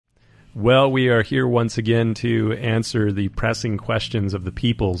Well, we are here once again to answer the pressing questions of the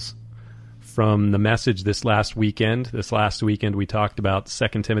peoples from the message this last weekend. This last weekend we talked about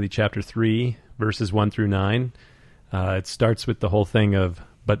 2 Timothy chapter 3, verses 1 through 9. It starts with the whole thing of,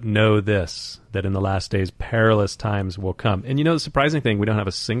 but know this, that in the last days perilous times will come. And you know the surprising thing, we don't have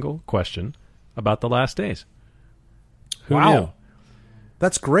a single question about the last days. Who knew?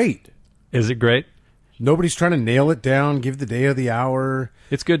 That's great. Is it great? Nobody's trying to nail it down, give the day or the hour.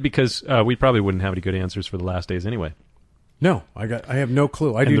 It's good because we probably wouldn't have any good answers for the last days anyway. No, I have no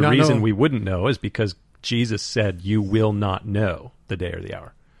clue. I do not know. And the reason we wouldn't know is because Jesus said, you will not know the day or the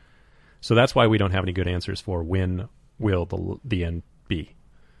hour. So that's why we don't have any good answers for when will the end be.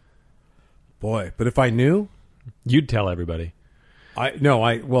 Boy, but if I knew, you'd tell everybody. I'd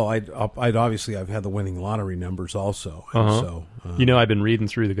obviously I've had the winning lottery numbers also. So I've been reading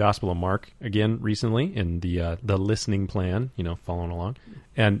through the Gospel of Mark again recently in the listening plan, following along,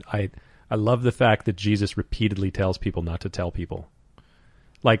 and I love the fact that Jesus repeatedly tells people not to tell people.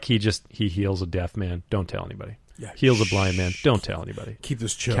 Like he heals a deaf man, don't tell anybody. Yeah. Heals a blind man, don't tell anybody. Keep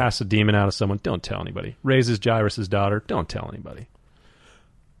this chill. Casts a demon out of someone, don't tell anybody. Raises Jairus' daughter, don't tell anybody.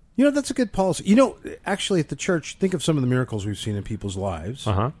 That's a good policy. Actually, at the church, think of some of the miracles we've seen in people's lives,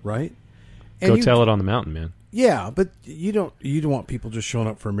 right? And Go tell it on the mountain, man. Yeah, but you don't want people just showing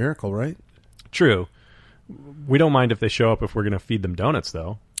up for a miracle, right? True. We don't mind if they show up if we're going to feed them donuts,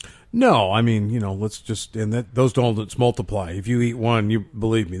 though. No, I mean, let's just, those donuts multiply. If you eat one, you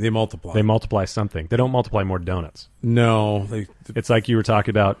believe me, they multiply. They multiply something. They don't multiply more donuts. No. It's like you were talking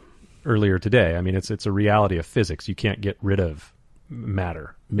about earlier today. I mean, it's a reality of physics. You can't get rid of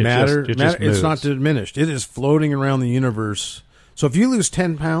matter. It's not diminished. It is floating around the universe. So if you lose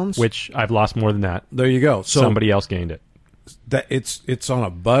 10 pounds, which I've lost more than that, there you go. So somebody else gained it. That it's on a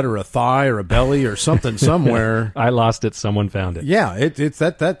butt or a thigh or a belly or something somewhere. I lost it. Someone found it. Yeah, it's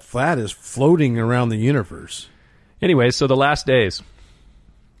that fat is floating around the universe. Anyway, so the last days.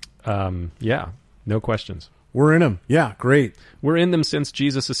 No questions. We're in them. Yeah, great. We're in them since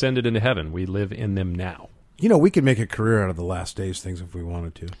Jesus ascended into heaven. We live in them now. We could make a career out of the last days things if we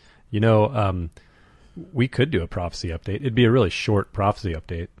wanted to. We could do a prophecy update. It'd be a really short prophecy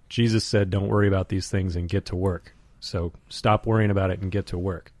update. Jesus said, don't worry about these things and get to work. So stop worrying about it and get to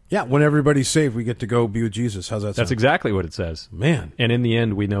work. Yeah, when everybody's saved, we get to go be with Jesus. How's that sound? That's exactly what it says. Man. And in the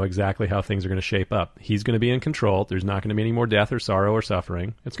end, we know exactly how things are going to shape up. He's going to be in control. There's not going to be any more death or sorrow or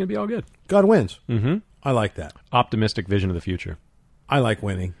suffering. It's going to be all good. God wins. Mm-hmm. I like that. Optimistic vision of the future. I like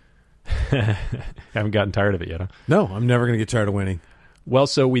winning. Haven't gotten tired of it yet, huh? No, I'm never going to get tired of winning. Well,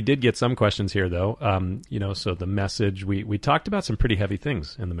 so we did get some questions here, though. So the message, we talked about some pretty heavy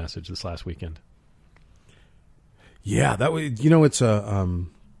things in the message this last weekend. Yeah, that way, it's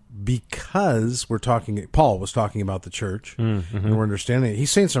because Paul was talking about the church, and we're understanding it. He's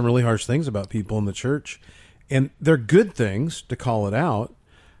saying some really harsh things about people in the church, and they're good things to call it out.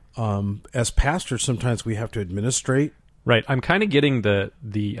 As pastors, sometimes we have to administrate. Right. I'm kind of getting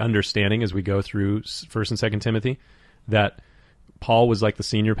the understanding as we go through 1st and 2nd Timothy that Paul was like the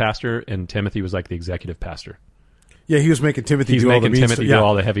senior pastor and Timothy was like the executive pastor. Yeah, he was making Timothy do all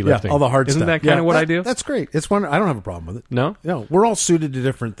the heavy lifting. All the hard Isn't stuff. Isn't that kind of what I do? That's great. It's one. I don't have a problem with it. No? No, we're all suited to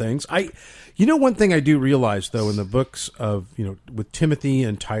different things. One thing I do realize, though, in the books of, with Timothy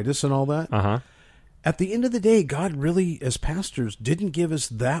and Titus and all that, at the end of the day, God really, as pastors, didn't give us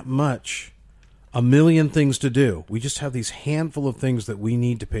that much, a million things to do. We just have these handful of things that we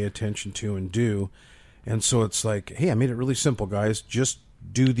need to pay attention to and do. And so it's like, hey, I made it really simple, guys. Just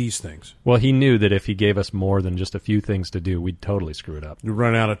do these things. Well, he knew that if he gave us more than just a few things to do, we'd totally screw it up. You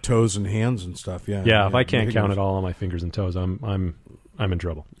run out of toes and hands and stuff. Yeah. Yeah. If I can't count it all on my fingers and toes, I'm in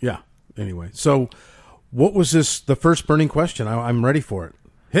trouble. Yeah. Anyway, so what was the first burning question? I'm ready for it.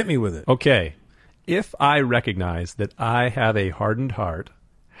 Hit me with it. Okay. If I recognize that I have a hardened heart,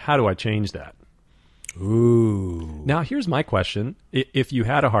 how do I change that? Ooh. Now, here's my question. If you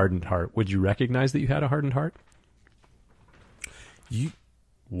had a hardened heart, would you recognize that you had a hardened heart?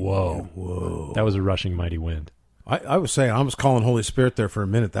 Whoa. That was a rushing mighty wind. I was saying, I was calling Holy Spirit there for a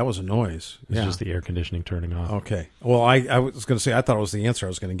minute. That was a noise. It's just the air conditioning turning off. Okay. Well, I was going to say, I thought it was the answer I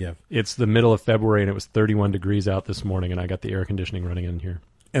was going to give. It's the middle of February, and it was 31 degrees out this morning, and I got the air conditioning running in here.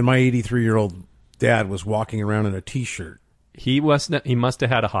 And my 83-year-old dad was walking around in a T-shirt. He must have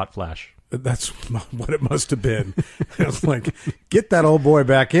had a hot flash. That's what it must have been. I was like, get that old boy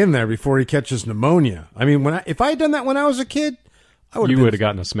back in there before he catches pneumonia. I mean, if I had done that when I was a kid, you would have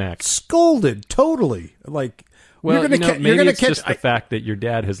gotten a smack. Scolded, totally. Like, well, maybe it's just the fact that your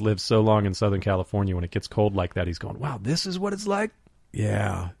dad has lived so long in Southern California. When it gets cold like that, he's going, wow, this is what it's like?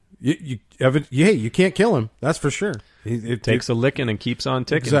 Yeah. You can't kill him. That's for sure. It takes a licking and keeps on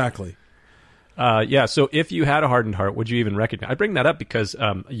ticking. Exactly. Yeah, so if you had a hardened heart, would you even recognize? I bring that up because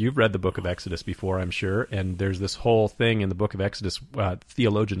you've read the book of Exodus before, I'm sure, and there's this whole thing in the book of Exodus,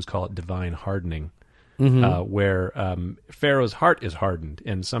 theologians call it divine hardening, where Pharaoh's heart is hardened,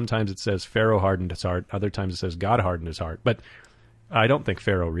 and sometimes it says Pharaoh hardened his heart, other times it says God hardened his heart, but I don't think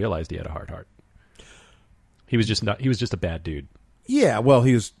Pharaoh realized he had a hard heart. He was just a bad dude. Yeah, well,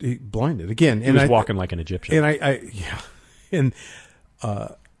 he blinded again. He was walking like an Egyptian. And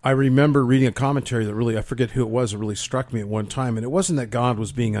I remember reading a commentary that really, I forget who it was, it really struck me at one time. And it wasn't that God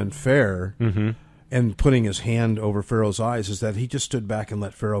was being unfair and putting his hand over Pharaoh's eyes, is that he just stood back and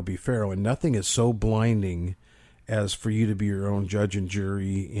let Pharaoh be Pharaoh. And nothing is so blinding as for you to be your own judge and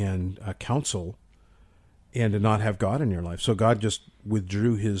jury and counsel and to not have God in your life. So God just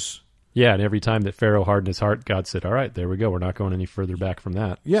withdrew his... Yeah, and every time that Pharaoh hardened his heart, God said, all right, there we go. We're not going any further back from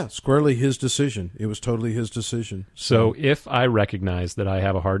that. Yeah, squarely his decision. It was totally his decision. So if I recognize that I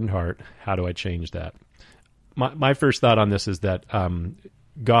have a hardened heart, how do I change that? My first thought on this is that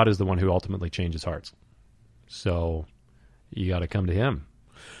God is the one who ultimately changes hearts. So you got to come to him.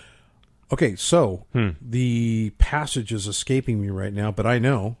 Okay, so the passage is escaping me right now, but I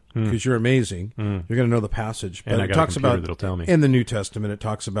know, because you're amazing, you're going to know the passage. But and I got it talks a computer about, that'll tell me. in the New Testament, it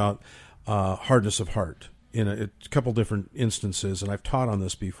talks about hardness of heart in a couple different instances, and I've taught on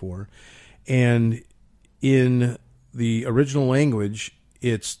this before. And in the original language,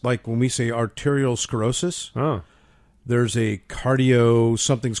 it's like when we say arterial sclerosis, there's a cardio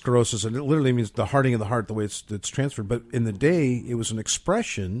something sclerosis, and it literally means the hardening of the heart, the way it's transferred. But in the day, it was an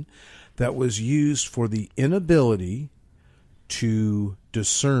expression that was used for the inability to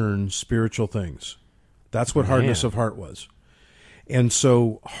discern spiritual things. That's what hardness of heart was. And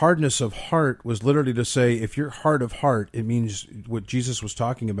so hardness of heart was literally to say, if you're hard of heart, it means what Jesus was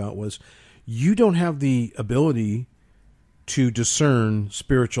talking about was you don't have the ability to discern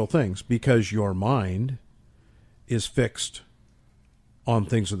spiritual things because your mind is fixed on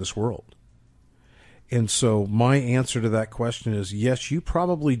things of this world. And so my answer to that question is, yes, you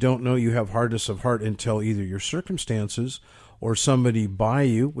probably don't know you have hardness of heart until either your circumstances or somebody by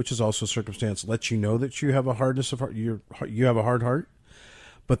you, which is also a circumstance, lets you know that you have a hardness of heart, you have a hard heart.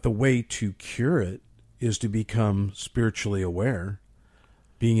 But the way to cure it is to become spiritually aware,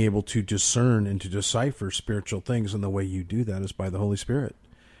 being able to discern and to decipher spiritual things, and the way you do that is by the Holy Spirit.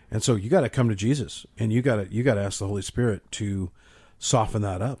 And so you got to come to Jesus, and you got to ask the Holy Spirit to soften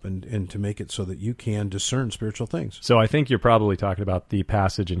that up and to make it so that you can discern spiritual things. So I think you're probably talking about the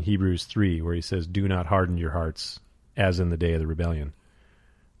passage in Hebrews 3 where he says, do not harden your hearts as in the day of the rebellion.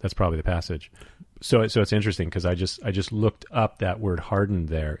 That's probably the passage. So it's interesting because I just looked up that word hardened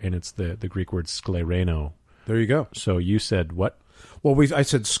there, and it's the Greek word sklereno. There you go. So you said what? Well, I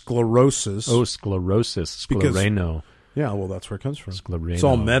said sclerosis. Oh, sclerosis, sklereno. Yeah, well, that's where it comes from. Sklereno. It's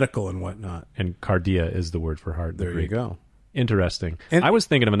all medical and whatnot. And cardia is the word for heart. There you go. Interesting. And I was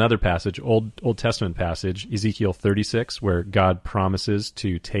thinking of another passage, Old Testament passage, Ezekiel 36, where God promises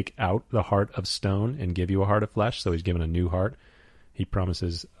to take out the heart of stone and give you a heart of flesh. So he's given a new heart. He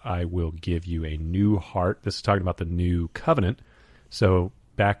promises, I will give you a new heart. This is talking about the new covenant. So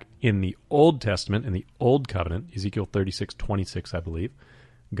back in the Old Testament, in the Old Covenant, Ezekiel 36:26, I believe,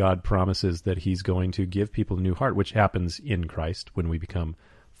 God promises that he's going to give people a new heart, which happens in Christ when we become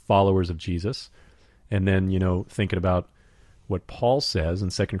followers of Jesus. And then, thinking about what Paul says in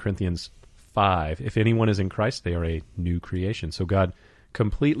 2 Corinthians 5, if anyone is in Christ, they are a new creation. So God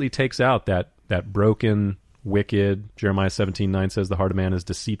completely takes out that broken, wicked, Jeremiah 17:9 says the heart of man is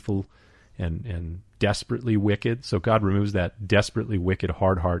deceitful and desperately wicked. So God removes that desperately wicked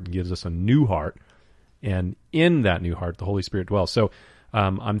hard heart and gives us a new heart. And in that new heart, the Holy Spirit dwells. So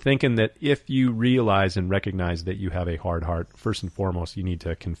I'm thinking that if you realize and recognize that you have a hard heart, first and foremost, you need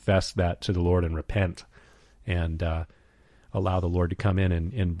to confess that to the Lord and repent and allow the Lord to come in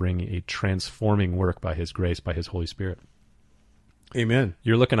and bring a transforming work by his grace, by his Holy Spirit. Amen.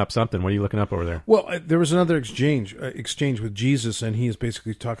 You're looking up something. What are you looking up over there? Well, there was another exchange with Jesus, and he is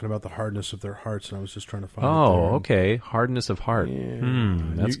basically talking about the hardness of their hearts, and I was just trying to find it there. Oh, okay. Hardness of heart. Yeah.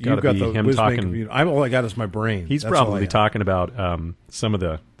 That's got to be him talking. All I got is my brain. He's probably talking about some of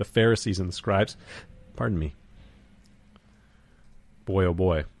the Pharisees and the scribes. Pardon me. Boy, oh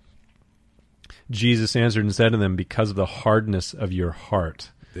boy. Jesus answered and said to them, because of the hardness of your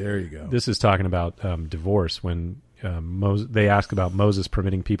heart. There you go. This is talking about divorce when they ask about Moses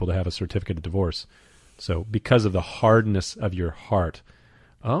permitting people to have a certificate of divorce. So because of the hardness of your heart.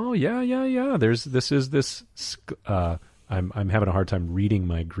 Oh, yeah. I'm having a hard time reading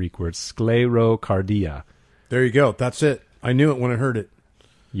my Greek word, sclerocardia. There you go. That's it. I knew it when I heard it.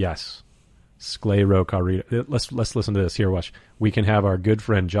 Yes. Sclerocardia. Let's listen to this. Here, watch. We can have our good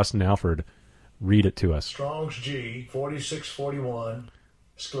friend Justin Alford Read it to us. Strong's G 4641.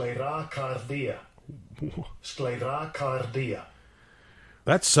 Sclerocardia. Sclerocardia.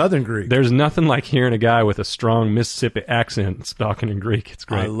 That's Southern Greek. There's nothing like hearing a guy with a strong Mississippi accent talking in Greek. It's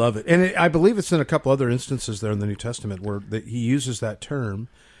great. I love it. And I believe it's in a couple other instances there in the New Testament where he uses that term.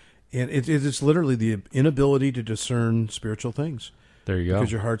 And it is literally the inability to discern spiritual things. There you go.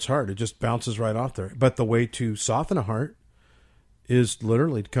 Because your heart's hard. It just bounces right off there. But the way to soften a heart is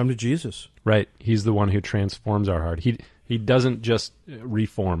literally to come to Jesus. Right. He's the one who transforms our heart. He doesn't just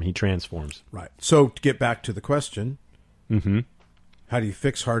reform, he transforms. Right. So to get back to the question, how do you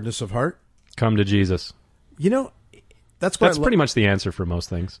fix hardness of heart? Come to Jesus. You know, that's pretty much the answer for most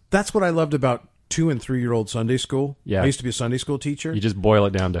things. That's what I loved about 2- and 3-year-old Sunday school. Yeah. I used to be a Sunday school teacher. You just boil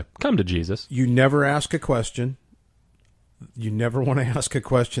it down to come to Jesus. You never ask a question. You never want to ask a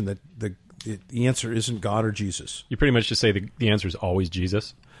question that the answer isn't God or Jesus. You pretty much just say the answer is always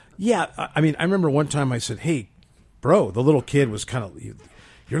Jesus. Yeah. I mean, I remember one time I said, hey, bro, the little kid was kind of,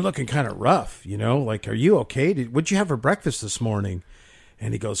 you're looking kind of rough, you know? Like, are you okay? What'd you have for breakfast this morning?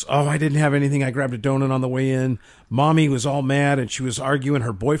 And he goes, oh, I didn't have anything. I grabbed a donut on the way in. Mommy was all mad, and she was arguing.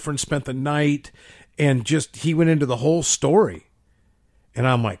 Her boyfriend spent the night, and he went into the whole story. And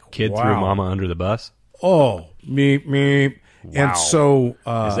I'm like, Kid wow. threw mama under the bus. Oh, me. Wow. And so...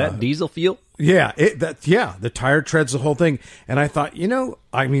 is that diesel fuel? Yeah, the tire treads the whole thing. And I thought,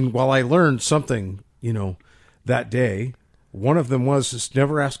 while I learned something, that day, one of them was just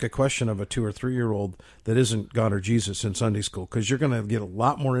never ask a question of a 2- or 3-year-old that isn't God or Jesus in Sunday school, because you're going to get a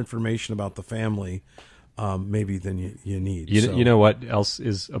lot more information about the family maybe than you need. You know what else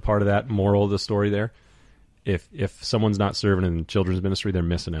is a part of that moral of the story there? If someone's not serving in children's ministry, they're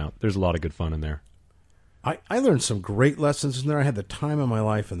missing out. There's a lot of good fun in there. I learned some great lessons in there. I had the time of my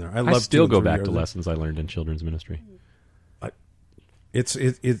life in there. I still go back to lessons I learned in children's ministry. It's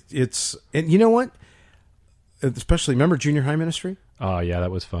and you know what? Especially, remember junior high ministry? Oh, yeah,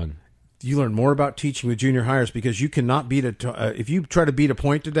 that was fun. You learn more about teaching with junior hires because you cannot beat if you try to beat a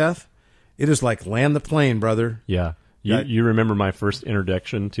point to death, it is like land the plane, brother. Yeah. You remember my first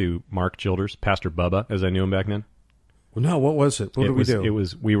introduction to Mark Childers, Pastor Bubba, as I knew him back then? Well, no, what was it? What did we do?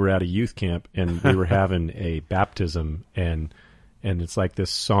 We were at a youth camp, and we were having a baptism, and it's like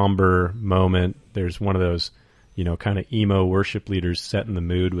this somber moment. There's one of those, kind of emo worship leaders setting the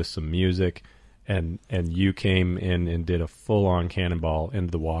mood with some music, and you came in and did a full-on cannonball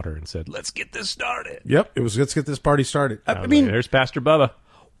into the water and said, let's get this started. Yep, it was let's get this party started. I mean, there's Pastor Bubba.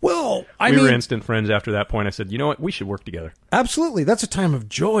 Well, we were instant friends after that point. I said, you know what? We should work together. Absolutely. That's a time of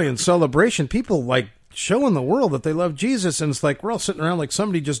joy and celebration. People showing the world that they love Jesus, and it's like we're all sitting around like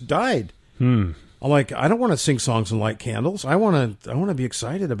somebody just died. I'm like, I don't want to sing songs and light candles. I want to be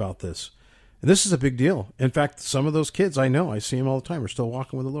excited about this. And this is a big deal. In fact, some of those kids I know, I see them all the time, are still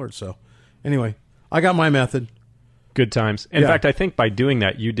walking with the Lord. So anyway, I got my method. Good times. In fact, I think by doing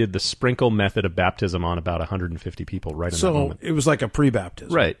that, you did the sprinkle method of baptism on about 150 people right in that moment. So it was like a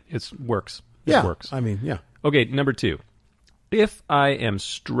pre-baptism. Right. It works. It works. I mean, yeah. Okay, number 2. If I am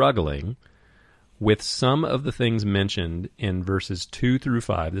struggling with some of the things mentioned in verses 2 through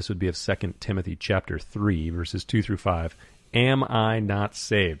 5, this would be of 2 Timothy chapter 3, verses 2 through 5, am I not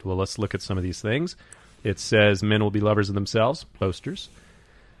saved? Well, let's look at some of these things. It says men will be lovers of themselves, boasters.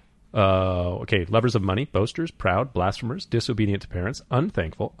 Lovers of money, boasters, proud, blasphemers, disobedient to parents,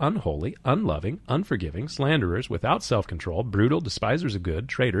 unthankful, unholy, unloving, unforgiving, slanderers, without self-control, brutal, despisers of good,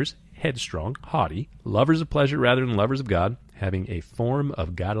 traitors, headstrong, haughty, lovers of pleasure rather than lovers of God, having a form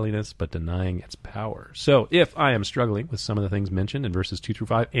of godliness but denying its power. So, if I am struggling with some of the things mentioned in verses 2 through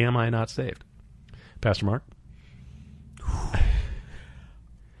 5, am I not saved? Pastor Mark? I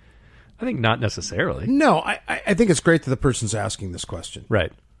think not necessarily. No, I think it's great that the person's asking this question.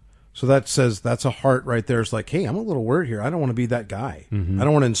 Right. So that says that's a heart right there. It's like, hey, I'm a little worried here. I don't want to be that guy. I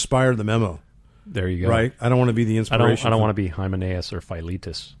don't want to inspire the memo. There you go. Right? I don't want to be the inspiration. I don't want to be Hymenaeus or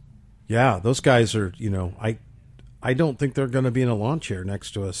Philetus. Yeah, those guys are, I don't think they're going to be in a lawn chair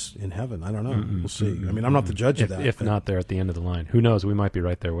next to us in heaven. I don't know. We'll see. I mean, I'm not the judge of that. If not, they're at the end of the line. Who knows? We might be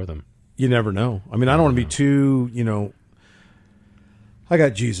right there with them. You never know. I mean, I don't want to be too, I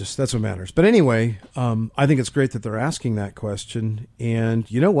got Jesus. That's what matters. But anyway, I think it's great that they're asking that question. And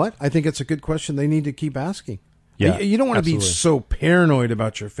you know what? I think it's a good question they need to keep asking. Yeah, you don't want absolutely. to be so paranoid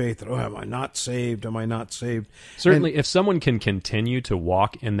about your faith that, am I not saved? Am I not saved? Certainly, if someone can continue to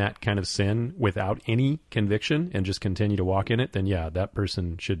walk in that kind of sin without any conviction and just continue to walk in it, then yeah, that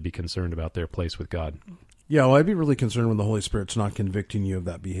person should be concerned about their place with God. Yeah, well, I'd be really concerned when the Holy Spirit's not convicting you of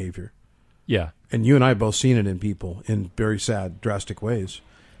that behavior. Yeah. And you and I have both seen it in people in very sad, drastic ways.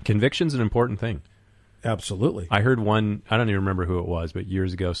 Conviction's an important thing. Absolutely. I heard one, I don't even remember who it was, but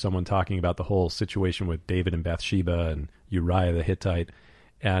years ago, someone talking about the whole situation with David and Bathsheba and Uriah the Hittite.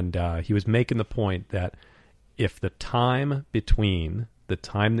 And he was making the point that if the time between the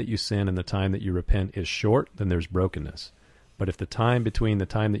time that you sin and the time that you repent is short, then there's brokenness. But if the time between the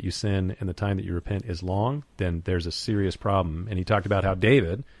time that you sin and the time that you repent is long, then there's a serious problem. And he talked about how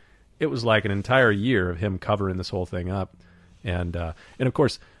David, it was like an entire year of him covering this whole thing up. And of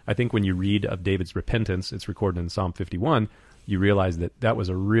course, I think when you read of David's repentance, it's recorded in Psalm 51, you realize that that was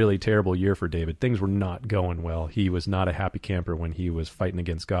a really terrible year for David. Things were not going well. He was not a happy camper when he was fighting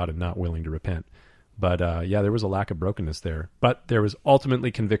against God and not willing to repent. But there was a lack of brokenness there. But there was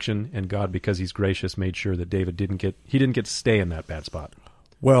ultimately conviction, and God, because he's gracious, made sure that David didn't get to stay in that bad spot.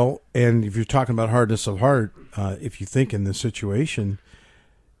 Well, and if you're talking about hardness of heart, if you think in this situation,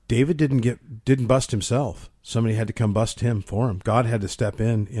 David didn't bust himself. Somebody had to come bust him for him. God had to step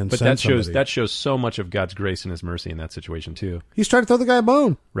in and but send that shows so much of God's grace and his mercy in that situation too. He's trying to throw the guy a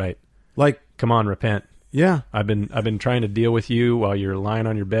bone. Right. Like, come on, repent. Yeah. I've been trying to deal with you while you're lying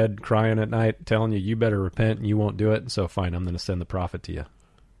on your bed crying at night, telling you better repent, and you won't do it. So fine, I'm going to send the prophet to you.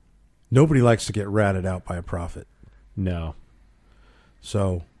 Nobody likes to get ratted out by a prophet. No.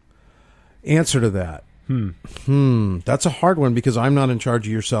 So, answer to that. That's a hard one because I'm not in charge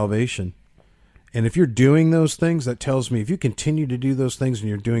of your salvation. And if you're doing those things, that tells me if you continue to do those things and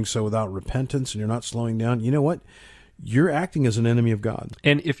you're doing so without repentance and you're not slowing down, you know what? You're acting as an enemy of God.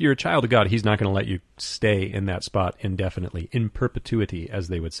 And if you're a child of God, he's not going to let you stay in that spot indefinitely, in perpetuity, as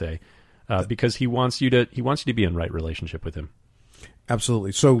they would say, because he wants you to be in right relationship with him.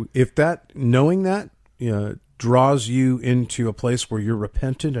 Absolutely. So if knowing that draws you into a place where you're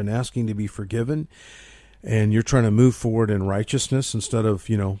repentant and asking to be forgiven, and you're trying to move forward in righteousness instead of,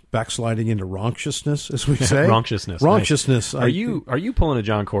 backsliding into raunciousness, as we say. Raunciousness. Nice. Are you pulling a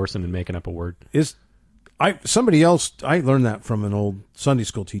John Corson and making up a word? Somebody else, I learned that from an old Sunday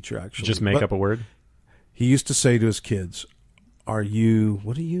school teacher, actually. Just make up a word? He used to say to his kids, are you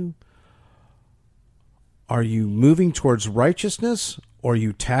moving towards righteousness, or are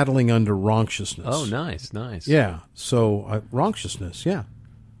you tattling under raunciousness? Oh, nice. Yeah, so raunciousness, yeah.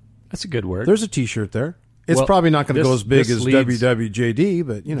 That's a good word. There's a T-shirt there. It's probably not going to go as big as WWJD,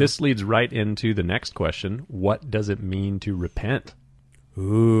 but, This leads right into the next question. What does it mean to repent?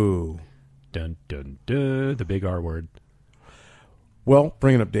 Ooh. Dun, dun, dun, the big R word. Well,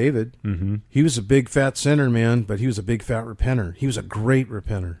 bringing up David, he was a big fat sinner, man, but he was a big fat repenter. He was a great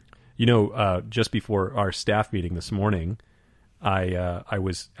repenter. Just before our staff meeting this morning, I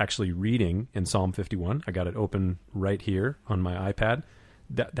was actually reading in Psalm 51. I got it open right here on my iPad.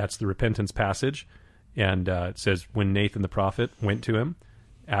 That's the repentance passage. And it says, when Nathan the prophet went to him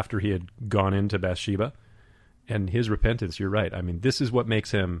after he had gone into Bathsheba, and his repentance, you're right. I mean, this is what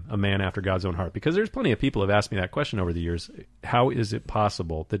makes him a man after God's own heart. Because there's plenty of people who have asked me that question over the years. How is it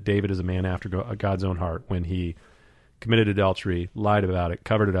possible that David is a man after God's own heart when he committed adultery, lied about it,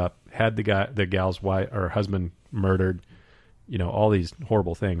 covered it up, had the gal's wife or husband murdered, all these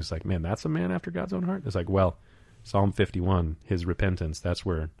horrible things? Like, man, that's a man after God's own heart? It's like, well, Psalm 51, his repentance, that's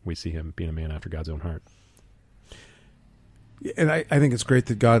where we see him being a man after God's own heart. And I think it's great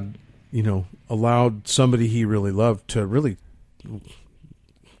that God, allowed somebody he really loved to really,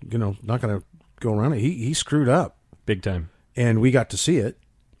 not going to go around it. He screwed up. Big time. And we got to see it.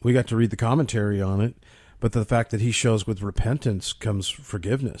 We got to read the commentary on it. But the fact that he shows with repentance comes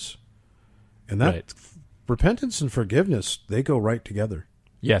forgiveness. And that repentance and forgiveness, they go right together.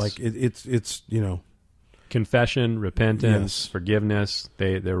 Yes. Like it's confession, repentance, forgiveness,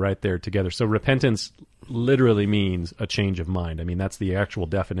 they're right there together. So repentance literally means a change of mind. I mean, that's the actual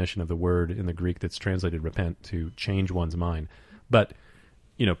definition of the word in the Greek that's translated repent, to change one's mind. But,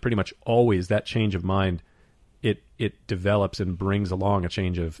 pretty much always that change of mind, it develops and brings along a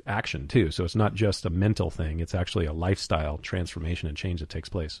change of action too. So it's not just a mental thing. It's actually a lifestyle transformation and change that takes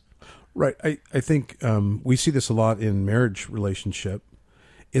place. Right. I think we see this a lot in marriage relationship.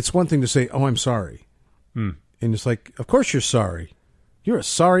 It's one thing to say, oh, I'm sorry. And it's like, of course you're sorry. You're a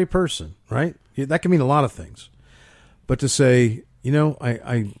sorry person, right? That can mean a lot of things. But to say,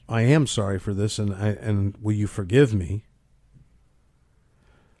 I am sorry for this, and will you forgive me?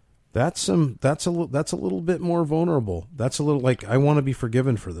 That's a little bit more vulnerable. That's a little like, I want to be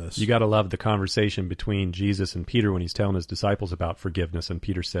forgiven for this. You got to love the conversation between Jesus and Peter when he's telling his disciples about forgiveness, and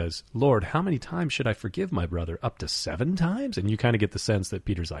Peter says, Lord, how many times should I forgive my brother? Up to 7 times? And you kind of get the sense that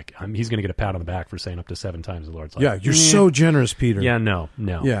Peter's like, he's going to get a pat on the back for saying up to 7 times. The Lord's like, yeah, you're so generous, Peter. Yeah, no.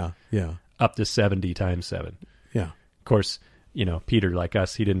 Yeah. Up to 70 times 7. Yeah. Of course, Peter, like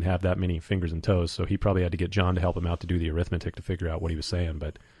us, he didn't have that many fingers and toes, so he probably had to get John to help him out to do the arithmetic to figure out what he was saying,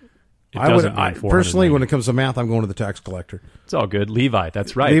 but Personally, when it comes to math, I'm going to the tax collector. It's all good. Levi,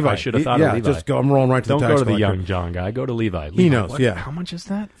 that's right. Levi. I should have thought of Levi. Just go. I'm rolling right to the tax collector. Don't go to the young John guy. Go to Levi. He knows, How much is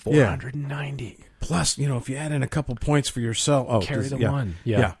that? 490. Plus, if you add in a couple points for yourself. Carry the one.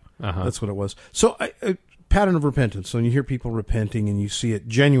 Yeah. That's what it was. So, pattern of repentance. So when you hear people repenting and you see it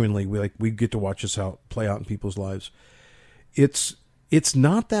genuinely, we get to watch this play out in people's lives. It's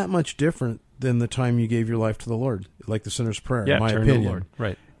not that much different than the time you gave your life to the Lord, like the sinner's prayer, in my turn opinion. to the Lord.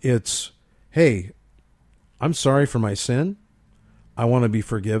 Right. It's, hey, I'm sorry for my sin. I want to be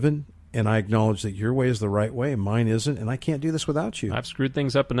forgiven, and I acknowledge that your way is the right way, and mine isn't, and I can't do this without you. I've screwed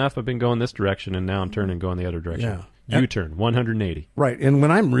things up enough. I've been going this direction, and now I'm turning and going the other direction. Yeah. U-turn, 180. Right, and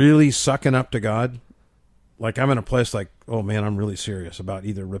when I'm really sucking up to God, like I'm in a place like, oh man, I'm really serious about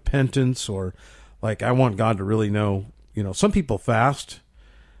either repentance or like I want God to really know. Some people fast,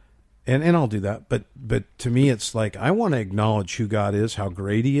 and I'll do that, but to me it's like I want to acknowledge who God is, how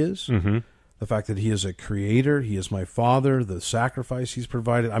great He is, the fact that He is a creator, He is my Father, the sacrifice He's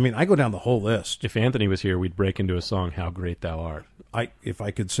provided. I mean, I go down the whole list. If Anthony was here, we'd break into a song, "How Great Thou Art." If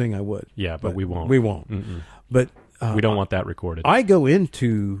I could sing, I would. Yeah, but we won't. We won't. Mm-mm. But we don't want that recorded. I go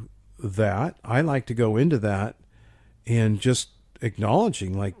into that. I like to go into that and just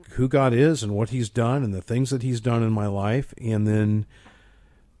acknowledging like who God is and what He's done and the things that He's done in my life, and then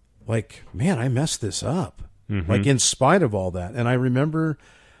like, man, I messed this up. Like in spite of all that. And I remember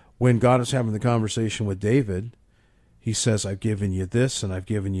when God is having the conversation with David, He says, I've given you this and I've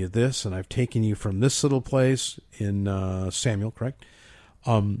given you this and I've taken you from this little place in Samuel, correct?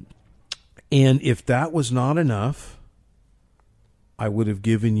 And if that was not enough, I would have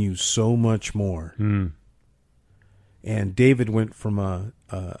given you so much more. And David went from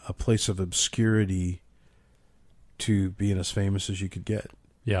a place of obscurity to being as famous as you could get.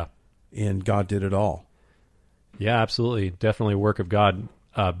 Yeah. And God did it all. Yeah, absolutely. Definitely a work of God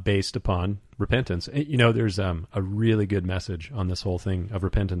based upon repentance. There's a really good message on this whole thing of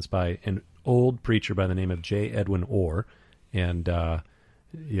repentance by an old preacher by the name of J. Edwin Orr. And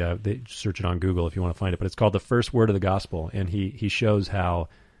they search it on Google if you want to find it. But it's called The First Word of the Gospel. And he shows how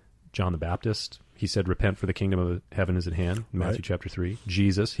John the Baptist, he said, repent for the kingdom of heaven is at hand, Matthew chapter 3.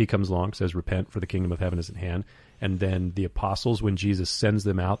 Jesus, he comes along, says, repent for the kingdom of heaven is at hand. And then the apostles, when Jesus sends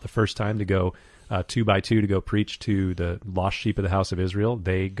them out the first time to go 2 by 2 to go preach to the lost sheep of the house of Israel,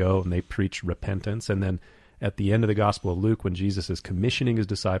 they go and they preach repentance. And then at the end of the Gospel of Luke, when Jesus is commissioning his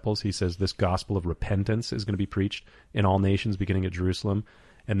disciples, he says this gospel of repentance is going to be preached in all nations, beginning at Jerusalem.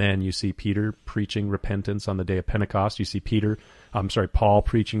 And then you see Peter preaching repentance on the day of Pentecost. You see Paul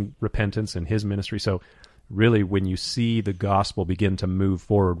preaching repentance in his ministry. So really, when you see the gospel begin to move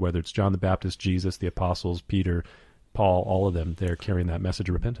forward, whether it's John the Baptist, Jesus, the apostles, Peter, Paul, all of them, they're carrying that message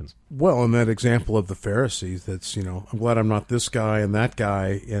of repentance. Well, and that example of the Pharisees, that's, I'm glad I'm not this guy and that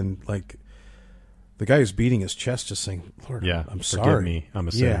guy. And like the guy who's beating his chest just saying, Lord, I'm sorry. Forgive me, I'm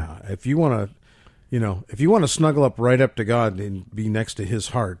a sinner. Yeah, if you want to snuggle up right up to God and be next to His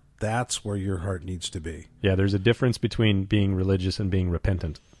heart, that's where your heart needs to be. Yeah, there's a difference between being religious and being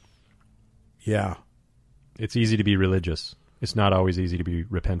repentant. Yeah. It's easy to be religious. It's not always easy to be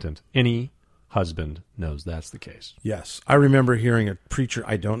repentant. Any husband knows that's the case. Yes. I remember hearing a preacher,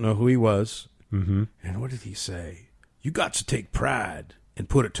 I don't know who he was, and what did he say? You got to take pride and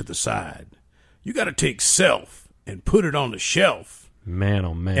put it to the side. You got to take self and put it on the shelf. Man,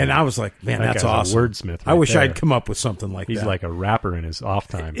 oh man. And I was like, man, that's awesome. A wordsmith right I wish there. I'd come up with something like He's that. He's like a rapper in his off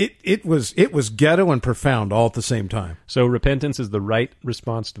time. It was ghetto and profound all at the same time. So repentance is the right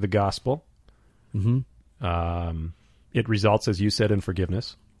response to the gospel. It results, as you said, in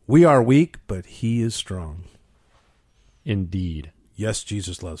forgiveness. We are weak, but He is strong. Indeed. Yes,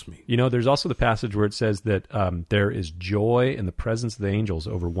 Jesus loves me. There's also the passage where it says that there is joy in the presence of the angels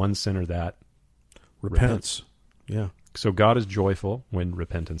over one sinner that repents. Yeah. So God is joyful when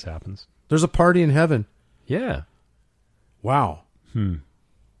repentance happens. There's a party in heaven. Yeah. Wow.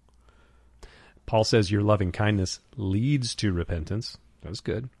 Paul says your loving kindness leads to repentance. That's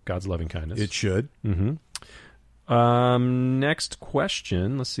good. God's loving kindness. It should. Next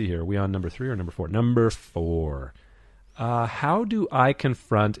question. Let's see here. Are we on number 3 or number 4? Number 4. How do I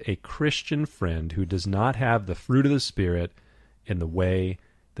confront a Christian friend who does not have the fruit of the Spirit in the way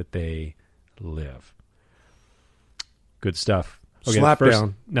that they live? Good stuff. Okay, Slap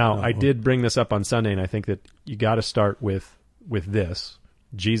down. Now, I did bring this up on Sunday, and I think that you got to start with this.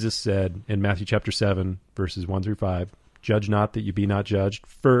 Jesus said in Matthew chapter 7, verses 1 through 5, judge not that you be not judged.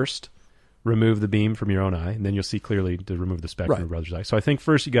 First, remove the beam from your own eye, and then you'll see clearly to remove the speck from your brother's eye. So I think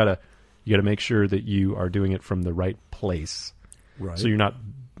first you got to make sure that you are doing it from the right place. Right. So you're not,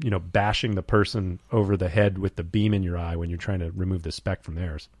 bashing the person over the head with the beam in your eye when you're trying to remove the speck from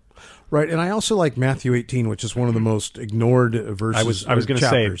theirs. Right, and I also like Matthew 18, which is one of the most ignored verses. I was going to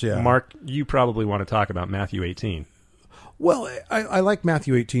say, yeah. Mark, you probably want to talk about Matthew 18. Well, I like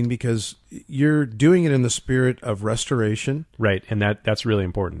Matthew 18 because you're doing it in the spirit of restoration. Right, and that's really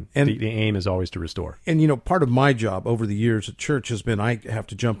important. And the aim is always to restore. And, part of my job over the years at church has been I have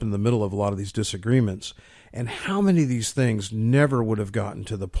to jump in the middle of a lot of these disagreements. And how many of these things never would have gotten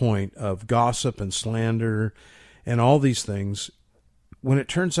to the point of gossip and slander and all these things when it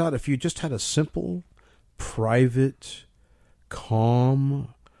turns out if you just had a simple, private,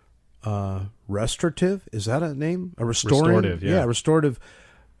 calm, restorative, is that a name? A restorative, yeah. Restorative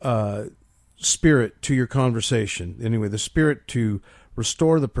spirit to your conversation. Anyway, the spirit to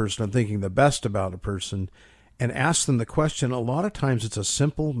restore the person and thinking the best about a person and ask them the question. A lot of times it's a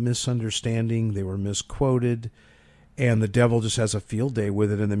simple misunderstanding. They were misquoted and the devil just has a field day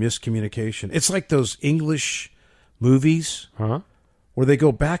with it in the miscommunication. It's like those English movies where they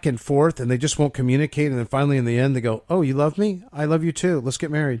go back and forth and they just won't communicate. And then finally in the end they go, "Oh, you love me? I love you too. Let's get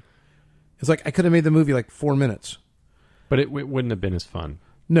married." It's like I could have made the movie like 4 minutes. But it wouldn't have been as fun.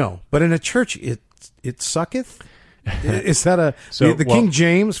 No, but in a church, it sucketh. Is that King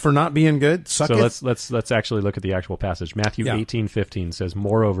James for not being good? Sucketh? So let's actually look at the actual passage. Matthew 18:15 says,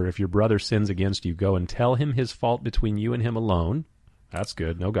 "Moreover, if your brother sins against you, go and tell him his fault between you and him alone." That's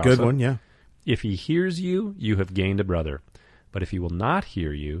good. No gossip. Good one, yeah. "If he hears you, you have gained a brother. But if he will not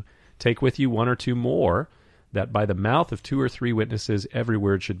hear you, take with you one or two more, that by the mouth of 2 or 3 witnesses every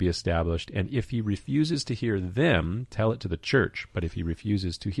word should be established. And if he refuses to hear them, tell it to the church. But if he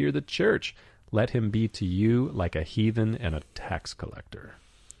refuses to hear the church, let him be to you like a heathen and a tax collector."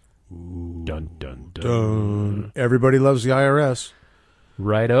 Ooh. Dun, dun, dun. Everybody loves the IRS.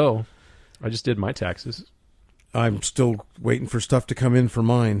 Righto. I just did my taxes. I'm still waiting for stuff to come in for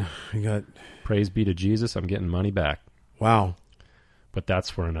mine. Praise be to Jesus, I'm getting money back. Wow. But that's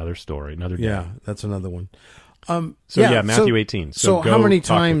for another story, another day. Yeah, that's another one. Matthew 18. So how many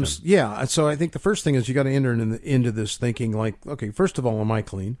times? Yeah, so I think the first thing is you got to enter into this thinking like, okay, first of all, am I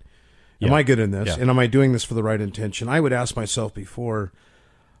clean? Am I good in this? Yeah. And am I doing this for the right intention? I would ask myself before,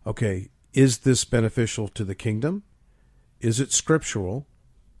 okay, is this beneficial to the kingdom? Is it scriptural?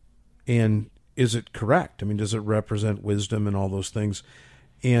 And is it correct? I mean, does it represent wisdom and all those things?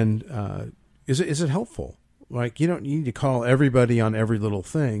 And is it helpful? Like, you don't need to call everybody on every little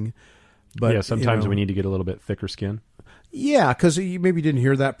thing. But sometimes we need to get a little bit thicker skin. Yeah, because you maybe didn't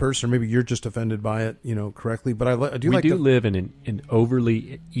hear that person, or maybe you're just offended by it, correctly. But I do like. We do live in an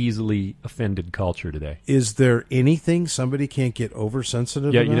overly easily offended culture today. Is there anything somebody can't get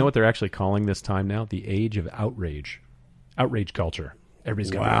oversensitive? Yeah, you know what they're actually calling this time now? The age of outrage, outrage culture.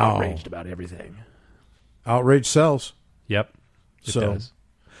 Everybody's got to be outraged about everything. Outrage sells. Yep,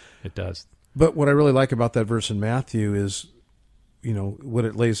 it does. But what I really like about that verse in Matthew is, what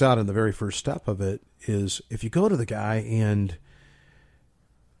it lays out in the very first step of it is if you go to the guy and,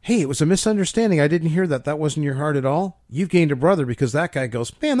 hey, it was a misunderstanding. I didn't hear that. That wasn't your heart at all. You've gained a brother because that guy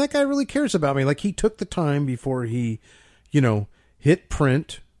goes, man, that guy really cares about me. Like he took the time before he, hit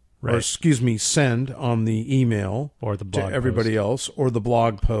print or send on the email or the blog to everybody else or the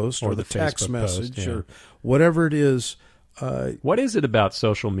blog post or the text message or whatever it is. What is it about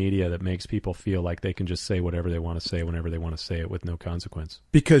social media that makes people feel like they can just say whatever they want to say whenever they want to say it with no consequence?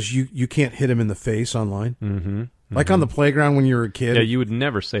 Because you can't hit them in the face online. Mm-hmm. Like on the playground when you were a kid. Yeah, you would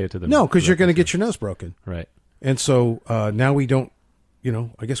never say it to them. No, because you're going to get your nose broken. Right. And so now we don't,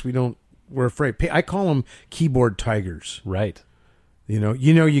 I guess we don't, we're afraid. I call them keyboard tigers. Right.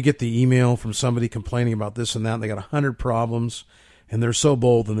 You get the email from somebody complaining about this and that, and they got 100 problems, and they're so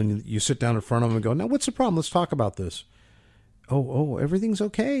bold, and then you sit down in front of them and go, now what's the problem? Let's talk about this. Oh, everything's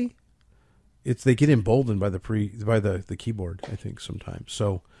okay. They get emboldened by the keyboard, I think, sometimes.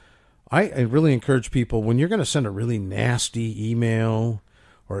 So I really encourage people, when you're going to send a really nasty email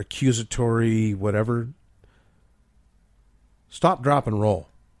or accusatory whatever, stop, drop, and roll.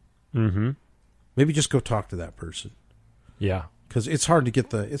 Mm-hmm. Maybe just go talk to that person. Yeah. Because it's hard to get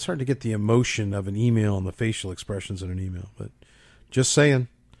the emotion of an email and the facial expressions in an email. But just saying.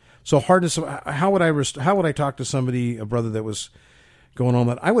 So hardness. How would I talk to somebody, a brother that was going on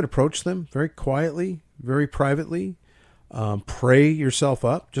that? I would approach them very quietly, very privately. Pray yourself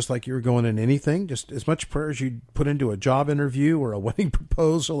up, just like you were going in anything. Just as much prayer as you'd put into a job interview or a wedding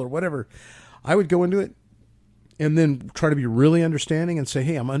proposal or whatever. I would go into it and then try to be really understanding and say,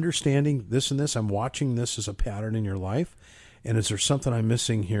 hey, I'm understanding this and this. I'm watching this as a pattern in your life. And is there something I'm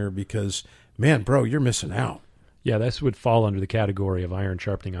missing here? Because, man, bro, you're missing out. Yeah, this would fall under the category of iron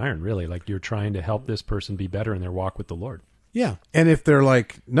sharpening iron, really. Like you're trying to help this person be better in their walk with the Lord. Yeah, and if they're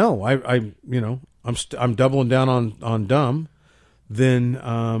like, no, I'm doubling down on dumb,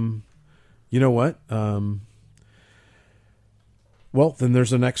 then you know what? Well, then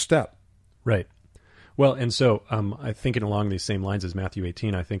there's a next step. Right. Well, and so I'm thinking along these same lines as Matthew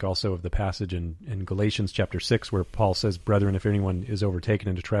 18, I think also of the passage in Galatians chapter 6 where Paul says, "Brethren, if anyone is overtaken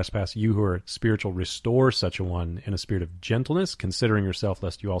into trespass, you who are spiritual, restore such a one in a spirit of gentleness, considering yourself,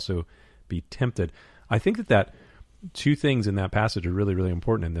 lest you also be tempted." I think that two things in that passage are really, really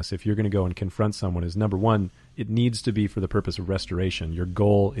important in this. If you're going to go and confront someone, is number one, it needs to be for the purpose of restoration. Your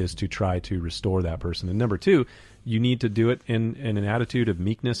goal is to try to restore that person. And number two, you need to do it in an attitude of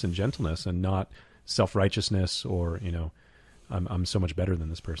meekness and gentleness and not self-righteousness or, I'm so much better than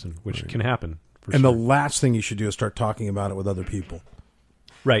this person, which can happen. And the last thing you should do is start talking about it with other people.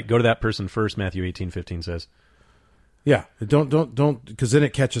 Right. Go to that person first, Matthew 18:15 says. Yeah. Don't, because then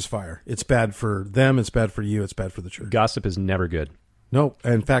it catches fire. It's bad for them. It's bad for you. It's bad for the church. Gossip is never good. No.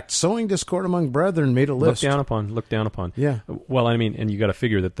 In fact, sowing discord among brethren made a list. Look down upon. Yeah. Well, I mean, and you got to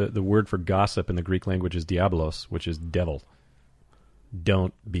figure that the word for gossip in the Greek language is diabolos, which is devil.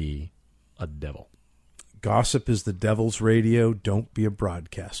 Don't be a devil. Gossip is the devil's radio. Don't be a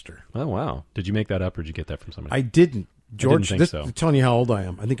broadcaster. Oh, wow. Did you make that up or did you get that from somebody? I didn't. George, I didn't think so. I'm telling you how old I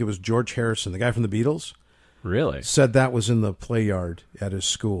am. I think it was George Harrison, the guy from the Beatles. Really? Said that was in the play yard at his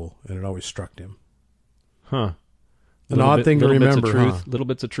school, and it always struck him. Huh. An odd thing to remember, huh? Little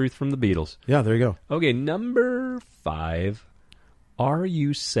bits of truth from the Beatles. Yeah, there you go. Okay, number 5. Are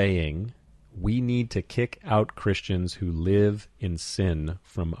you saying we need to kick out Christians who live in sin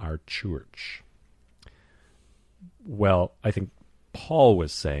from our church? Well, I think Paul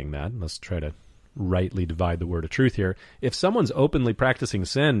was saying that. Let's try to rightly divide the word of truth here. If someone's openly practicing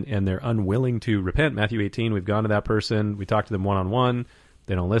sin and they're unwilling to repent, Matthew 18, we've gone to that person, we talk to them one-on-one,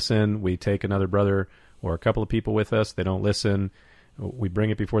 they don't listen, we take another brother or a couple of people with us, they don't listen, we bring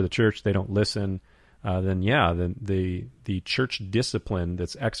it before the church, they don't listen, then the church discipline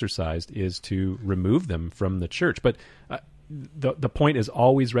that's exercised is to remove them from the church. But the point is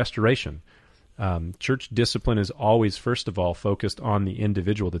always restoration. Church discipline is always, first of all, focused on the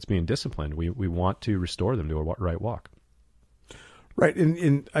individual that's being disciplined. We want to restore them to a right walk. Right.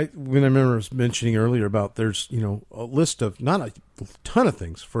 And when I remember mentioning earlier about there's, a list of, not a ton of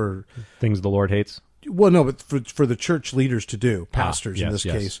things for... Things the Lord hates? Well, no, but for the church leaders to do, pastors in this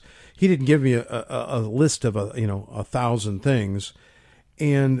case. He didn't give me a list of 1,000 things.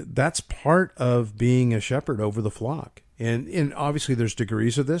 And that's part of being a shepherd over the flock. And obviously there's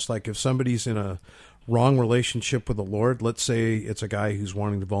degrees of this. Like if somebody's in a wrong relationship with the Lord, let's say it's a guy who's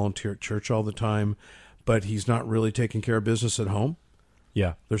wanting to volunteer at church all the time, but he's not really taking care of business at home.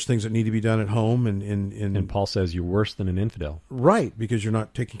 Yeah. There's things that need to be done at home. And Paul says you're worse than an infidel. Right, because you're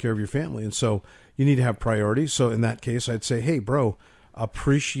not taking care of your family. And so you need to have priorities. So in that case, I'd say, hey, bro,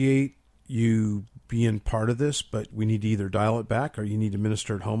 appreciate you being part of this, but we need to either dial it back or you need to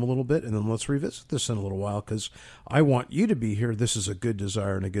minister at home a little bit, and then let's revisit this in a little while because I want you to be here. This is a good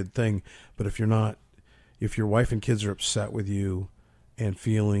desire and a good thing. But if you're not, if your wife and kids are upset with you and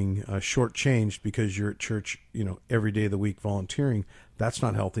feeling shortchanged because you're at church, every day of the week volunteering, that's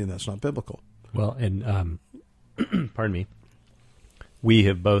not healthy and that's not biblical. Well, and pardon me, we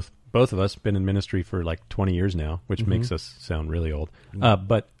have both of us been in ministry for like 20 years now, which makes us sound really old.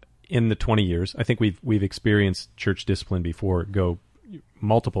 But in the 20 years, I think we've experienced church discipline before go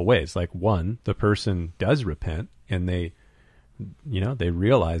multiple ways. Like one, the person does repent and they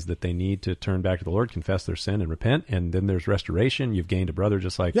realize that they need to turn back to the Lord, confess their sin and repent. And then there's restoration. You've gained a brother,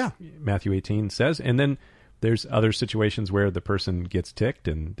 just like Matthew 18 says. And then there's other situations where the person gets ticked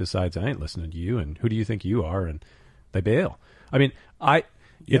and decides, I ain't listening to you. And who do you think you are? And they bail. I mean,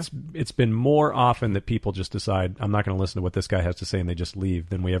 It's been more often that people just decide, I'm not going to listen to what this guy has to say, and they just leave,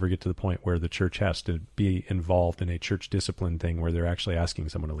 than we ever get to the point where the church has to be involved in a church discipline thing where they're actually asking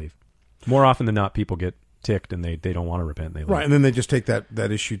someone to leave. More often than not, people get ticked and they don't want to repent and they leave. Right, and then they just take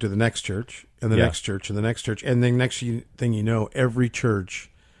that issue to the next church, and the next church, and the next church, and then next thing you know, every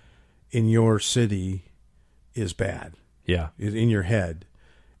church in your city is bad. Yeah. Is in your head.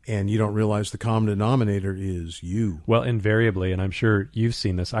 And you don't realize the common denominator is you. Well, invariably, and I'm sure you've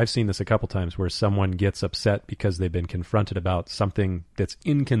seen this, I've seen this a couple times where someone gets upset because they've been confronted about something that's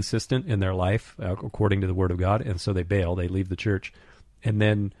inconsistent in their life, according to the Word of God, and so they bail, they leave the church. And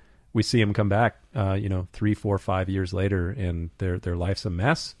then we see them come back, 3, 4, 5 years later, and their life's a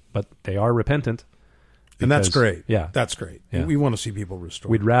mess, but they are repentant. And that's great. Yeah. That's great. Yeah. We want to see people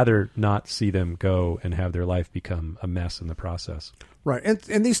restored. We'd rather not see them go and have their life become a mess in the process. Right.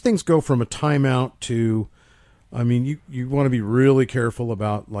 And these things go from a timeout to, you want to be really careful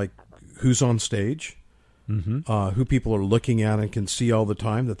about like who's on stage, who people are looking at and can see all the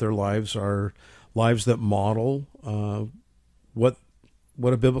time, that their lives are lives that model what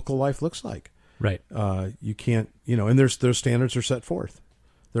a biblical life looks like. Right. You can't, and there's standards are set forth.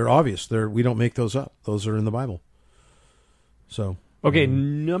 They're obvious. We don't make those up. Those are in the Bible. So. Okay,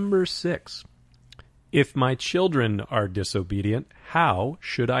 number 6. If my children are disobedient, how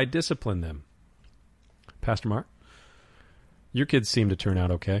should I discipline them? Pastor Mark? Your kids seem to turn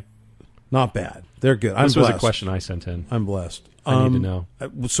out okay. Not bad. They're good. This was a question I sent in. I'm blessed. I need to know.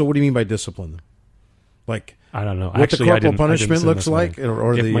 So what do you mean by discipline them? Like, I don't know. What Actually, the corporal punishment looks like?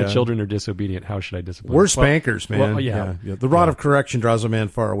 Or if my the, children are disobedient, how should I discipline We're them? spankers, man. Well, yeah. The rod of correction draws a man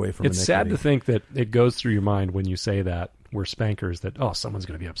far away from It's iniquity. sad to think that it goes through your mind when you say that we're spankers, that, someone's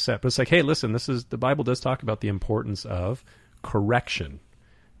going to be upset. But it's like, hey, listen, the Bible does talk about the importance of correction.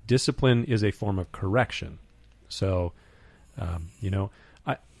 Discipline is a form of correction. So,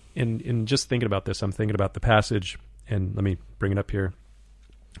 in just thinking about this, I'm thinking about the passage, and let me bring it up here,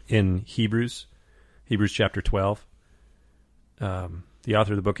 in Hebrews chapter 12. The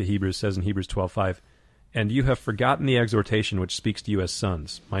author of the book of Hebrews says in Hebrews 12:5, "And you have forgotten the exhortation which speaks to you as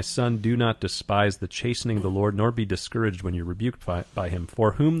sons. My son, do not despise the chastening of the Lord, nor be discouraged when you're rebuked by him.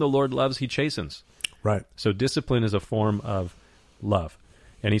 For whom the Lord loves, he chastens." Right. So discipline is a form of love.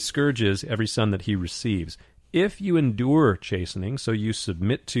 And he scourges every son that he receives. If you endure chastening, so you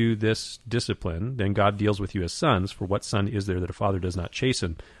submit to this discipline, then God deals with you as sons. For what son is there that a father does not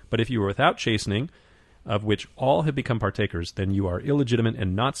chasten? But if you are without chastening, of which all have become partakers, then you are illegitimate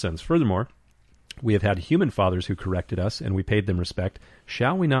and not sons. Furthermore, we have had human fathers who corrected us, and we paid them respect.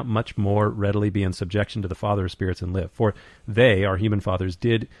 Shall we not much more readily be in subjection to the Father of spirits and live? For they, our human fathers,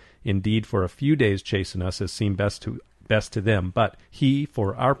 did indeed for a few days chasten us as seemed best to them, but he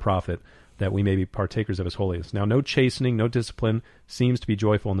for our profit, that we may be partakers of his holiness. Now no chastening, no discipline seems to be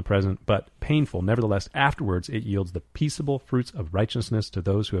joyful in the present, but painful. Nevertheless, afterwards it yields the peaceable fruits of righteousness to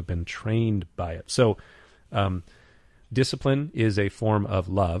those who have been trained by it. So, discipline is a form of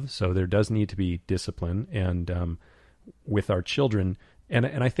love, so there does need to be discipline, and with our children, and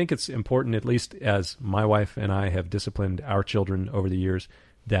I think it's important, at least as my wife and I have disciplined our children over the years,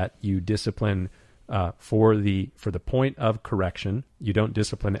 that you discipline for the point of correction. You don't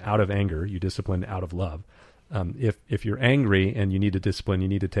discipline out of anger, you discipline out of love. If you're angry and you need to discipline, you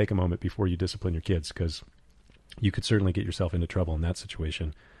need to take a moment before you discipline your kids, because you could certainly get yourself into trouble in that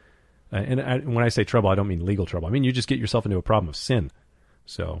situation. When I say trouble, I don't mean legal trouble. I mean, you just get yourself into a problem of sin.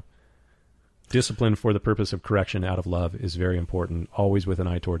 So discipline for the purpose of correction out of love is very important, always with an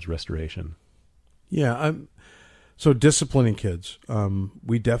eye towards restoration. Yeah. So disciplining kids,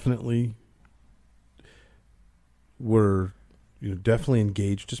 we definitely were definitely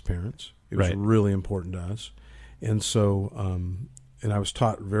engaged as parents. It was really important to us. And so, and I was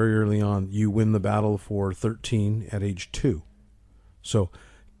taught very early on, you win the battle for 13 at age 2. So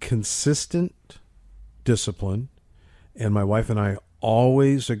consistent discipline, and my wife and I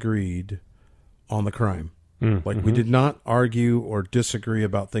always agreed on the crime. We did not argue or disagree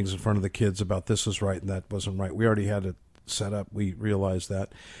about things in front of the kids about this was right and that wasn't right. We already had it set up. We realized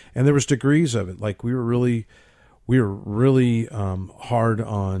that. And there was degrees of it. Like we were really hard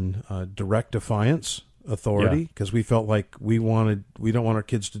on direct defiance authority, because we felt like we don't want our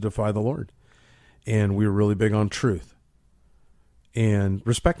kids to defy the Lord. And we were really big on truth and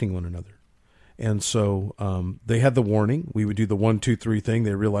respecting one another. And so they had the warning. We would do the 1, 2, 3 thing.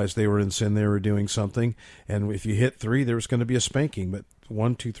 They realized they were in sin. They were doing something. And if you hit 3, there was going to be a spanking. But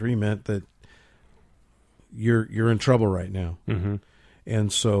 1, 2, 3 meant that you're in trouble right now. Mm-hmm.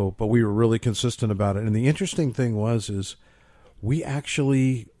 And so, but we were really consistent about it. And the interesting thing is we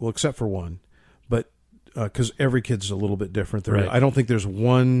actually, well, except for one, but because every kid's a little bit different. I don't think there's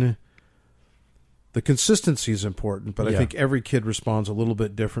one. The consistency is important, but I think every kid responds a little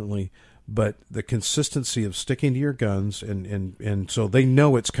bit differently. But the consistency of sticking to your guns, and so they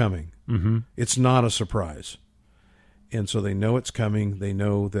know it's coming. Mm-hmm. It's not a surprise. And so they know it's coming. They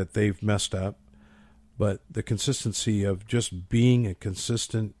know that they've messed up. But the consistency of just being a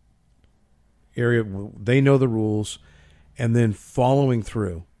consistent area, they know the rules, and then following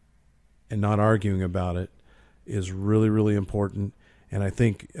through and not arguing about it is really, really important. And I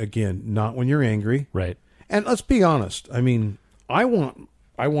think, again, not when you're angry. Right. And let's be honest. I mean, I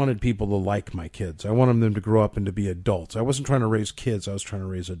wanted people to like my kids. I wanted them to grow up and to be adults. I wasn't trying to raise kids. I was trying to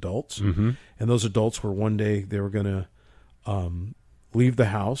raise adults. Mm-hmm. And those adults were one day they were going to leave the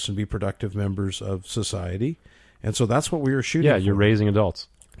house and be productive members of society. And so that's what we were shooting for. Yeah, you're raising adults.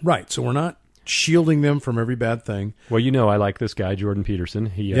 Right. So we're not shielding them from every bad thing. Well, I like this guy, Jordan Peterson.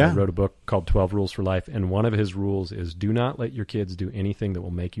 He wrote a book called 12 Rules for Life, and one of his rules is do not let your kids do anything that will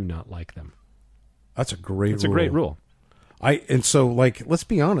make you not like them. That's a great rule. It's a great rule. And so, let's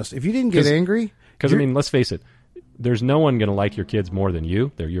be honest. If you didn't get angry... Because, let's face it. there's no one going to like your kids more than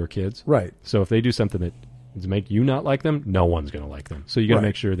you. They're your kids. Right. So if they do something that to make you not like them, no one's going to like them. So you got to Right.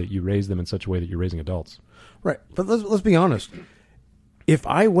 make sure that you raise them in such a way that you're raising adults. Right. But let's be honest. If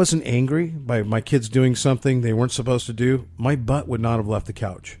I wasn't angry by my kids doing something they weren't supposed to do, my butt would not have left the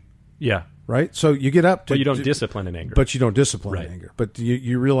couch. Yeah. Right? So you get up to... But you don't discipline in anger. But you don't discipline Right. in anger. But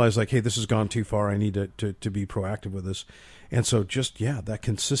you realize, like, hey, this has gone too far. I need to be proactive with this. And so just, that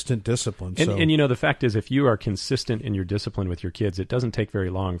consistent discipline. And you know, the fact is, if you are consistent in your discipline with your kids, it doesn't take very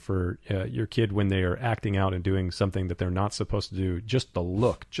long for your kid, when they are acting out and doing something that they're not supposed to do, just a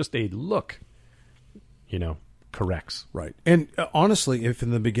look, corrects. Right. And honestly, if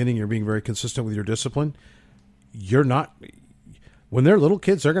in the beginning you're being very consistent with your discipline, you're not... When they're little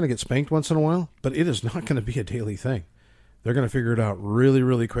kids, they're going to get spanked once in a while, but it is not going to be a daily thing. They're going to figure it out really,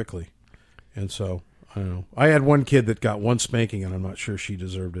 really quickly. And so, I don't know. I had one kid that got one spanking, and I'm not sure she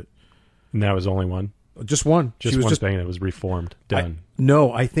deserved it. And that was only one? Just one. Just one spanking. It was reformed. Done.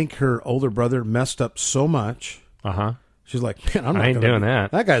 I think her older brother messed up so much. Uh-huh. She's like, man, I ain't doing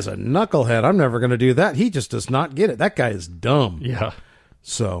that. That guy's a knucklehead. I'm never going to do that. He just does not get it. That guy is dumb. Yeah.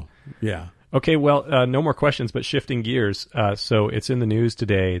 So, yeah. Okay, well, no more questions, but shifting gears. So it's in the news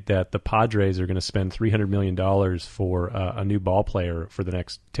today that the Padres are going to spend $300 million for a new ball player for the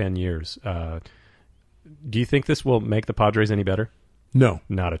next 10 years. Do you think this will make the Padres any better? No.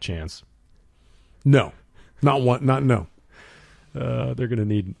 Not a chance. No. Not one. Not no. They're going to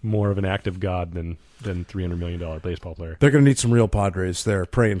need more of an act of God than $300 million baseball player. They're going to need some real Padres there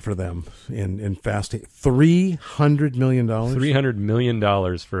praying for them in fasting. $300 million? $300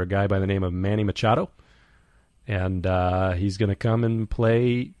 million for a guy by the name of Manny Machado. And he's going to come and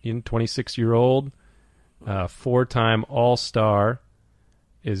play in 26-year-old, four-time All-Star,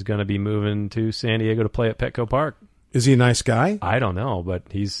 is going to be moving to San Diego to play at Petco Park. Is he a nice guy? I don't know, but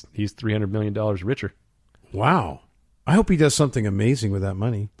he's $300 million richer. Wow. I hope he does something amazing with that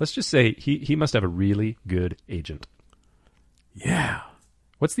money. Let's just say he must have a really good agent. Yeah.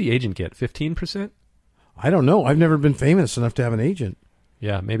 What's the agent get, 15%? I don't know. I've never been famous enough to have an agent.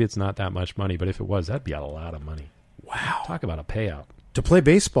 Yeah, maybe it's not that much money, but if it was, that'd be a lot of money. Wow. Talk about a payout. To play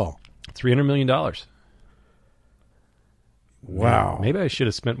baseball. $300 million. Wow. Maybe I should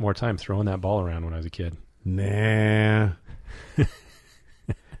have spent more time throwing that ball around when I was a kid. Nah.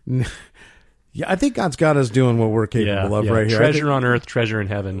 Yeah, I think God's got us doing what we're capable of right here. Treasure on earth, treasure in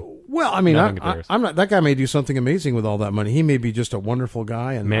heaven. Well, I mean, I'm not. That guy may do something amazing with all that money. He may be just a wonderful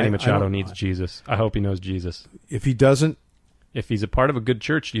guy. And Manny Machado needs Jesus. I hope he knows Jesus. If he doesn't, if he's a part of a good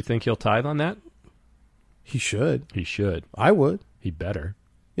church, do you think he'll tithe on that? He should. He should. I would. He better.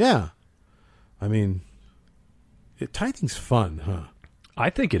 Yeah. I mean, tithing's fun, huh? I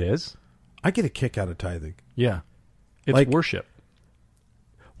think it is. I get a kick out of tithing. Yeah. It's like worship.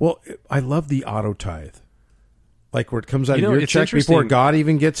 Well, I love the auto tithe. Like where it comes out of your it's check before God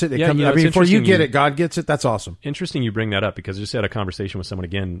even gets it. Before you get it, God gets it. That's awesome. Interesting you bring that up, because I just had a conversation with someone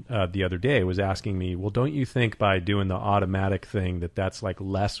again the other day. Was asking me, well, don't you think by doing the automatic thing that's like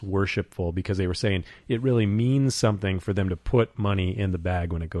less worshipful? Because they were saying it really means something for them to put money in the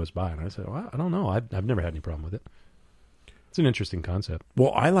bag when it goes by. And I said, well, I don't know. I've never had any problem with it. It's an interesting concept.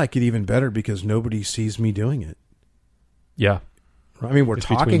 Well, I like it even better because nobody sees me doing it. Yeah. I mean, we're It's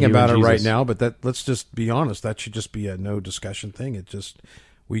talking about it right Jesus. now, but let's just be honest. That should just be a no discussion thing.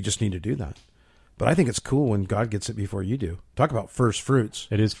 We just need to do that. But I think it's cool when God gets it before you do. Talk about first fruits.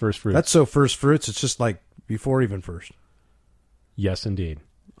 It is first fruits. That's so first fruits. It's just like before even first. Yes, indeed.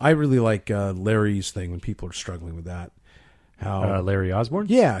 I really like Larry's thing when people are struggling with that. How Larry Osborne?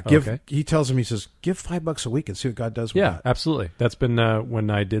 Yeah, Okay. He tells him, he says, give $5 a week and see what God does with Yeah, that. absolutely. That's been when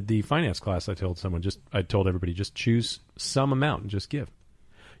I did the finance class. I told everybody just choose some amount and just give.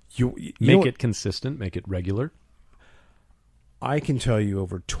 You Make it consistent. Make it regular. I can tell you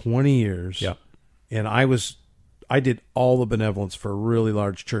over 20 years. Yeah. And I did all the benevolence for a really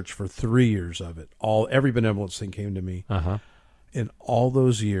large church for 3 years of it. Every benevolence thing came to me. Uh-huh. In all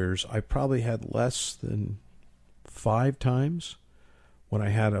those years, I probably had less than 5 times when I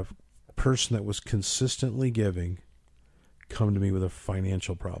had a person that was consistently giving come to me with a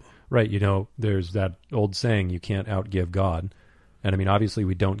financial problem. Right. There's that old saying, you can't outgive God. And I mean, obviously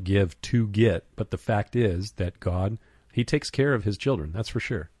we don't give to get, but the fact is that God, he takes care of his children. That's for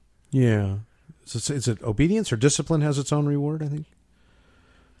sure. Yeah. Is it obedience or discipline has its own reward? I think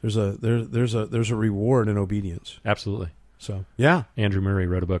there's a reward in obedience. Absolutely. So yeah, Andrew Murray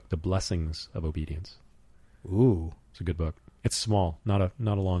wrote a book, The Blessings of Obedience. Ooh, it's a good book. It's small, not a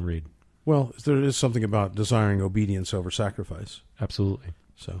long read. Well, there is something about desiring obedience over sacrifice. Absolutely.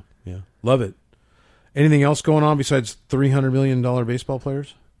 So yeah, love it. Anything else going on besides $300 million baseball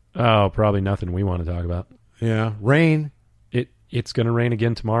players? Oh, probably nothing we want to talk about. Yeah, rain. It's going to rain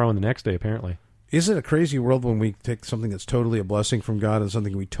again tomorrow and the next day, apparently. Isn't it a crazy world when we take something that's totally a blessing from God and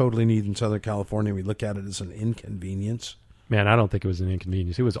something we totally need in Southern California, and we look at it as an inconvenience? Man, I don't think it was an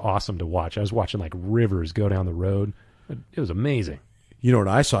inconvenience. It was awesome to watch. I was watching like rivers go down the road. It was amazing. You know what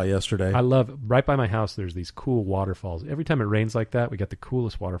I saw yesterday? I love, right by my house, there's these cool waterfalls. Every time it rains like that, we got the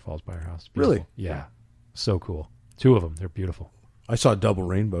coolest waterfalls by our house. Beautiful. Really? Yeah. So cool. 2 of them. They're beautiful. I saw a double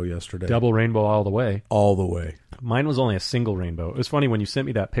rainbow yesterday. Double rainbow all the way. All the way. Mine was only a single rainbow. It was funny when you sent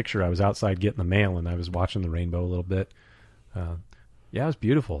me that picture. I was outside getting the mail, and I was watching the rainbow a little bit. Yeah, it was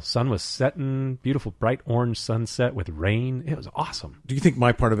beautiful. Sun was setting. Beautiful, bright orange sunset with rain. It was awesome. Do you think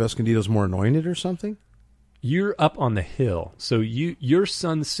my part of Escondido is more anointed or something? You're up on the hill, so your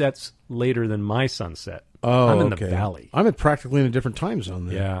sun sets later than my sunset. Oh, I'm in okay. the valley. I'm practically in a different time zone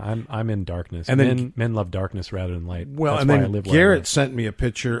there. Yeah, I'm in darkness. And then men love darkness rather than light. Well, That's and why I then live where I Garrett live. sent me a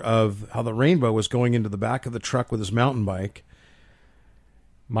picture of how the rainbow was going into the back of the truck with his mountain bike.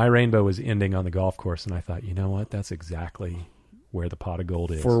 My rainbow was ending on the golf course, and I thought, you know what? That's exactly where the pot of gold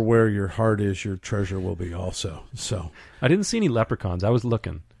is. For where your heart is, your treasure will be also. So I didn't see any leprechauns. I was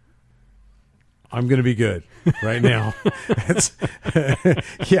looking. I'm going to be good right now.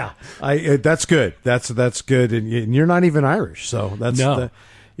 Yeah, that's good. That's good, and you're not even Irish, so that's no.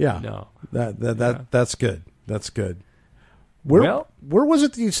 That's good. That's good. Where was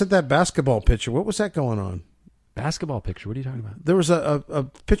it that you sent that basketball picture? What was that going on? Basketball picture? What are you talking about? There was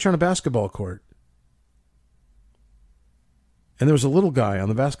a picture on a basketball court. And there was a little guy on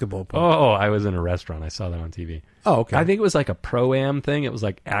the basketball court. Oh, I was in a restaurant. I saw that on TV. Oh, okay. I think it was like a pro-am thing. It was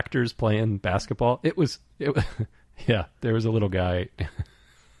like actors playing basketball. It was yeah, there was a little guy.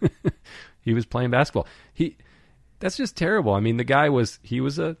 He was playing basketball. That's just terrible. I mean, the guy was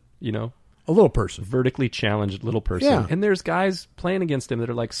a little person. Vertically challenged little person. Yeah. And there's guys playing against him that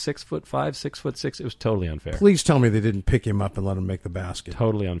are like 6'5", 6'6". It was totally unfair. Please tell me they didn't pick him up and let him make the basket.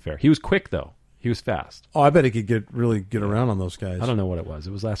 Totally unfair. He was quick though. He was fast. Oh, I bet he could really get around on those guys. I don't know what it was.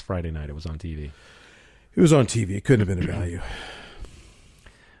 It was last Friday night. It was on TV. It was on TV. It couldn't have been a value.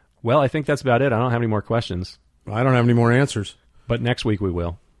 Well, I think that's about it. I don't have any more questions. I don't have any more answers. But next week we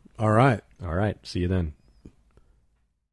will. All right. All right. See you then.